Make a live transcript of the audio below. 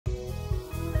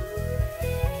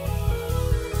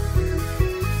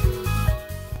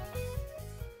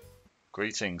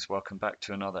Greetings, welcome back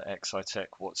to another XITech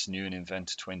What's New in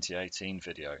Inventor 2018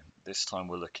 video. This time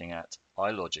we're looking at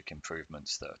iLogic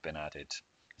improvements that have been added.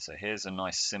 So here's a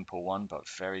nice simple one but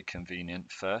very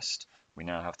convenient. First, we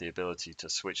now have the ability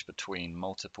to switch between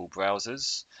multiple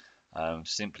browsers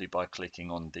simply by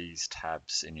clicking on these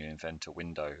tabs in your Inventor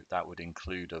window. That would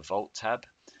include a Vault tab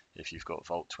if you've got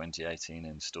Vault 2018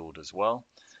 installed as well,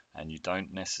 and you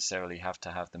don't necessarily have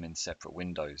to have them in separate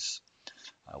windows.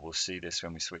 We'll see this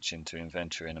when we switch into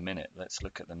Inventor in a minute. Let's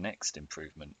look at the next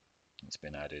improvement that's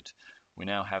been added. We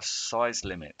now have size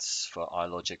limits for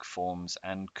iLogic forms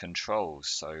and controls.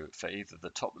 So for either the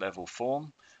top level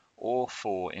form or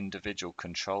for individual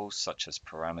controls such as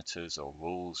parameters or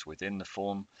rules within the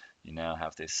form, you now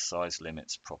have this size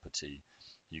limits property.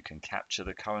 You can capture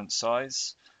the current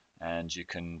size and you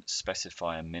can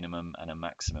specify a minimum and a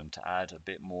maximum to add a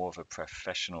bit more of a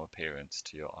professional appearance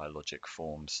to your iLogic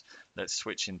forms. Let's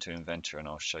switch into Inventor and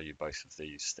I'll show you both of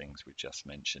these things we just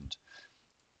mentioned.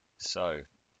 So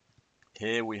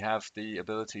here we have the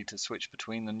ability to switch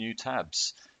between the new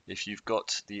tabs. If you've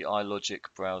got the iLogic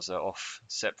browser off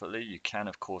separately, you can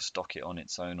of course dock it on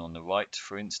its own on the right,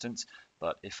 for instance,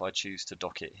 but if I choose to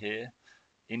dock it here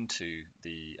into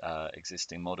the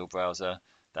existing model browser,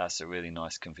 that's a really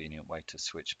nice convenient way to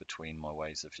switch between my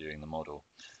ways of viewing the model.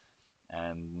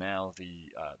 And now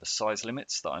the size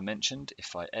limits that I mentioned,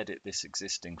 if I edit this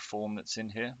existing form that's in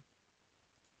here,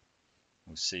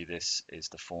 we'll see this is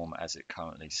the form as it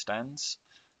currently stands,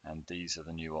 and these are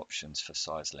the new options for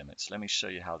size limits. Let me show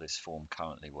you how this form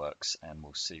currently works and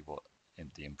we'll see what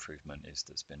the improvement is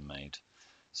that's been made.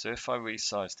 So if I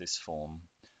resize this form,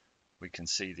 we can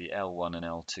see the L1 and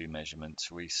L2 measurements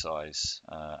resize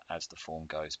as the form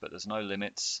goes, but there's no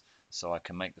limits, so I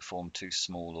can make the form too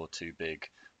small or too big.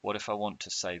 What if I want to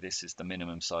say this is the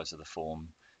minimum size of the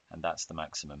form and that's the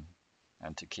maximum,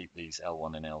 and to keep these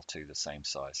L1 and L2 the same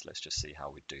size? Let's just see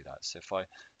how we do that. So if I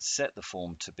set the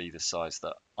form to be the size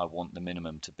that I want the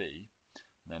minimum to be,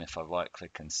 then if I right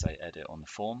click and say edit on the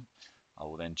form, I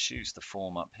will then choose the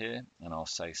form up here and I'll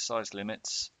say size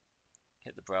limits,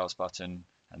 hit the browse button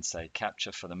and say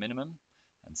capture for the minimum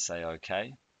and say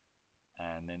OK,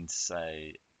 and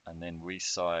then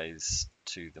resize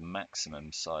to the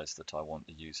maximum size that I want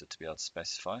the user to be able to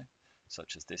specify,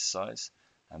 such as this size,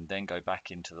 and then go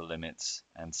back into the limits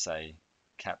and say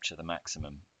capture the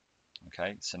maximum.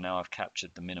 Okay, so now I've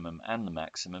captured the minimum and the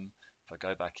maximum. If I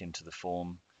go back into the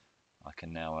form, I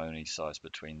can now only size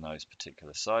between those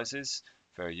particular sizes.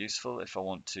 Very useful. If I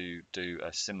want to do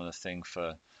a similar thing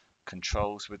for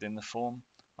controls within the form,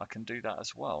 I can do that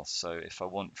as well. So if I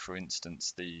want, for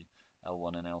instance, the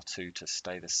L1 and L2 to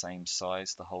stay the same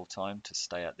size the whole time, to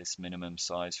stay at this minimum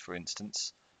size, for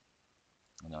instance,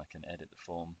 and I can edit the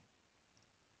form,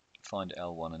 find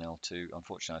L1 and L2.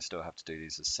 Unfortunately, I still have to do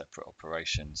these as separate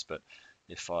operations, but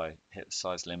if I hit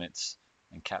size limits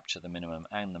and capture the minimum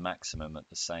and the maximum at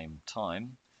the same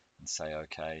time and say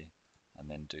OK, and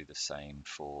then do the same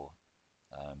for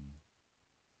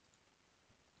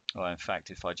in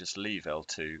fact, if I just leave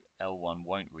L2, L1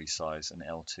 won't resize and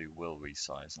L2 will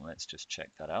resize. And let's just check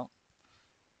that out.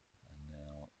 And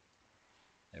now,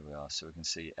 there we are. So we can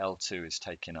see L2 is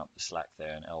taking up the slack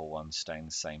there and L1 staying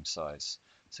the same size.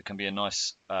 So it can be a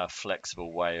nice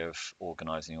flexible way of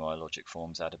organizing your iLogic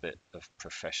forms, add a bit of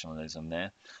professionalism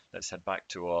there. Let's head back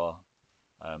to our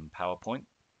PowerPoint.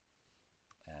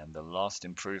 And the last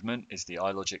improvement is the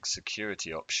iLogic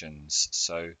security options.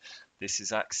 So this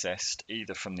is accessed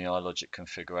either from the iLogic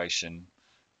configuration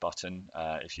button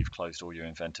if you've closed all your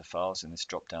Inventor files in this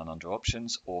drop down under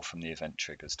options, or from the event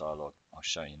triggers dialog. I'll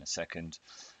show you in a second.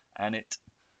 And it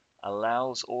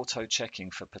allows auto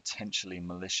checking for potentially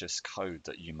malicious code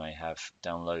that you may have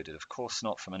downloaded. Of course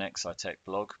not from an XITech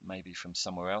blog, maybe from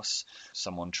somewhere else.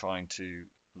 Someone trying to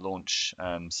launch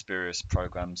spurious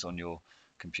programs on your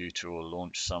computer or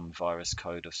launch some virus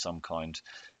code of some kind.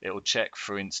 It will check,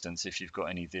 for instance, if you've got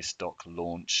any this doc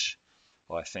launch,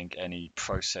 or I think any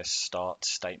process start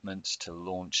statements to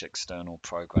launch external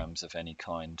programs of any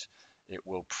kind. It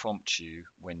will prompt you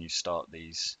when you start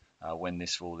these, when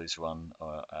this rule is run,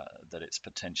 that it's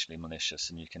potentially malicious,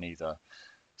 and you can either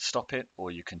stop it or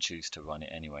you can choose to run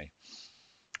it anyway.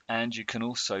 And you can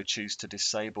also choose to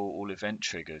disable all event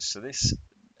triggers. So this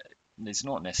is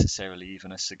not necessarily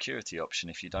even a security option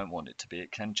if you don't want it to be.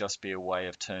 It can just be a way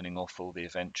of turning off all the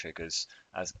event triggers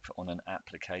as on an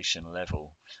application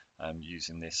level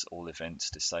using this all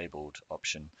events disabled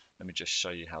option. Let me just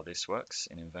show you how this works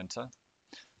in Inventor.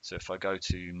 So if I go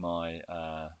to my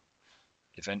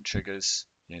event triggers,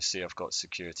 you'll see I've got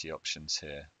security options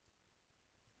here.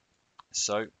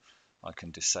 So I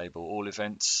can disable all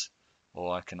events,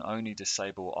 or I can only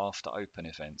disable after open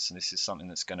events. And this is something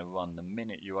that's going to run the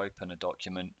minute you open a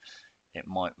document. It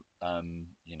might,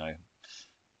 you know,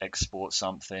 export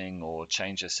something or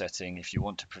change a setting. If you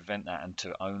want to prevent that and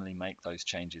to only make those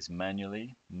changes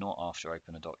manually, not after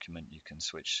open a document, you can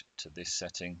switch to this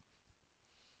setting.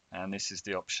 And this is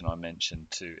the option I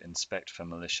mentioned, to inspect for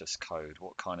malicious code.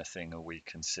 What kind of thing are we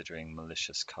considering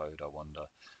malicious code, I wonder?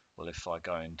 Well, if I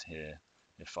go into here,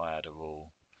 if I add a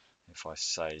rule, if I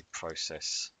say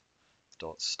process.start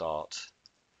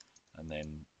and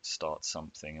then start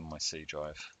something in my C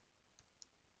drive,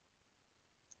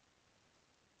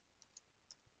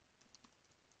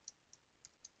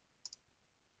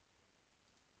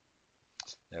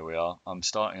 there we are. I'm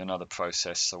starting another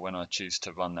process, so when I choose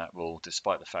to run that rule,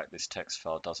 despite the fact this text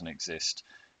file doesn't exist,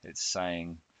 it's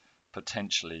saying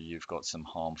potentially you've got some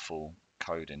harmful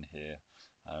code in here.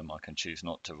 I can choose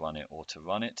not to run it or to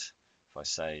run it. If I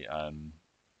say run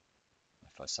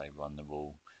the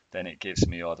rule, then it gives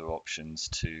me other options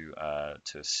to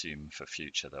assume for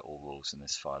future that all rules in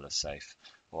this file are safe,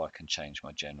 or I can change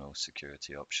my general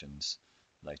security options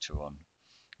later on.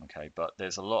 Okay, but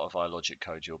there's a lot of iLogic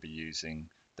code you'll be using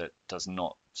that does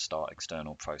not start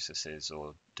external processes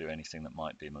or do anything that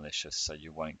might be malicious, so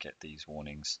you won't get these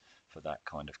warnings for that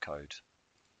kind of code.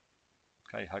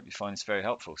 Okay, hope you find this very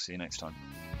helpful. See you next time.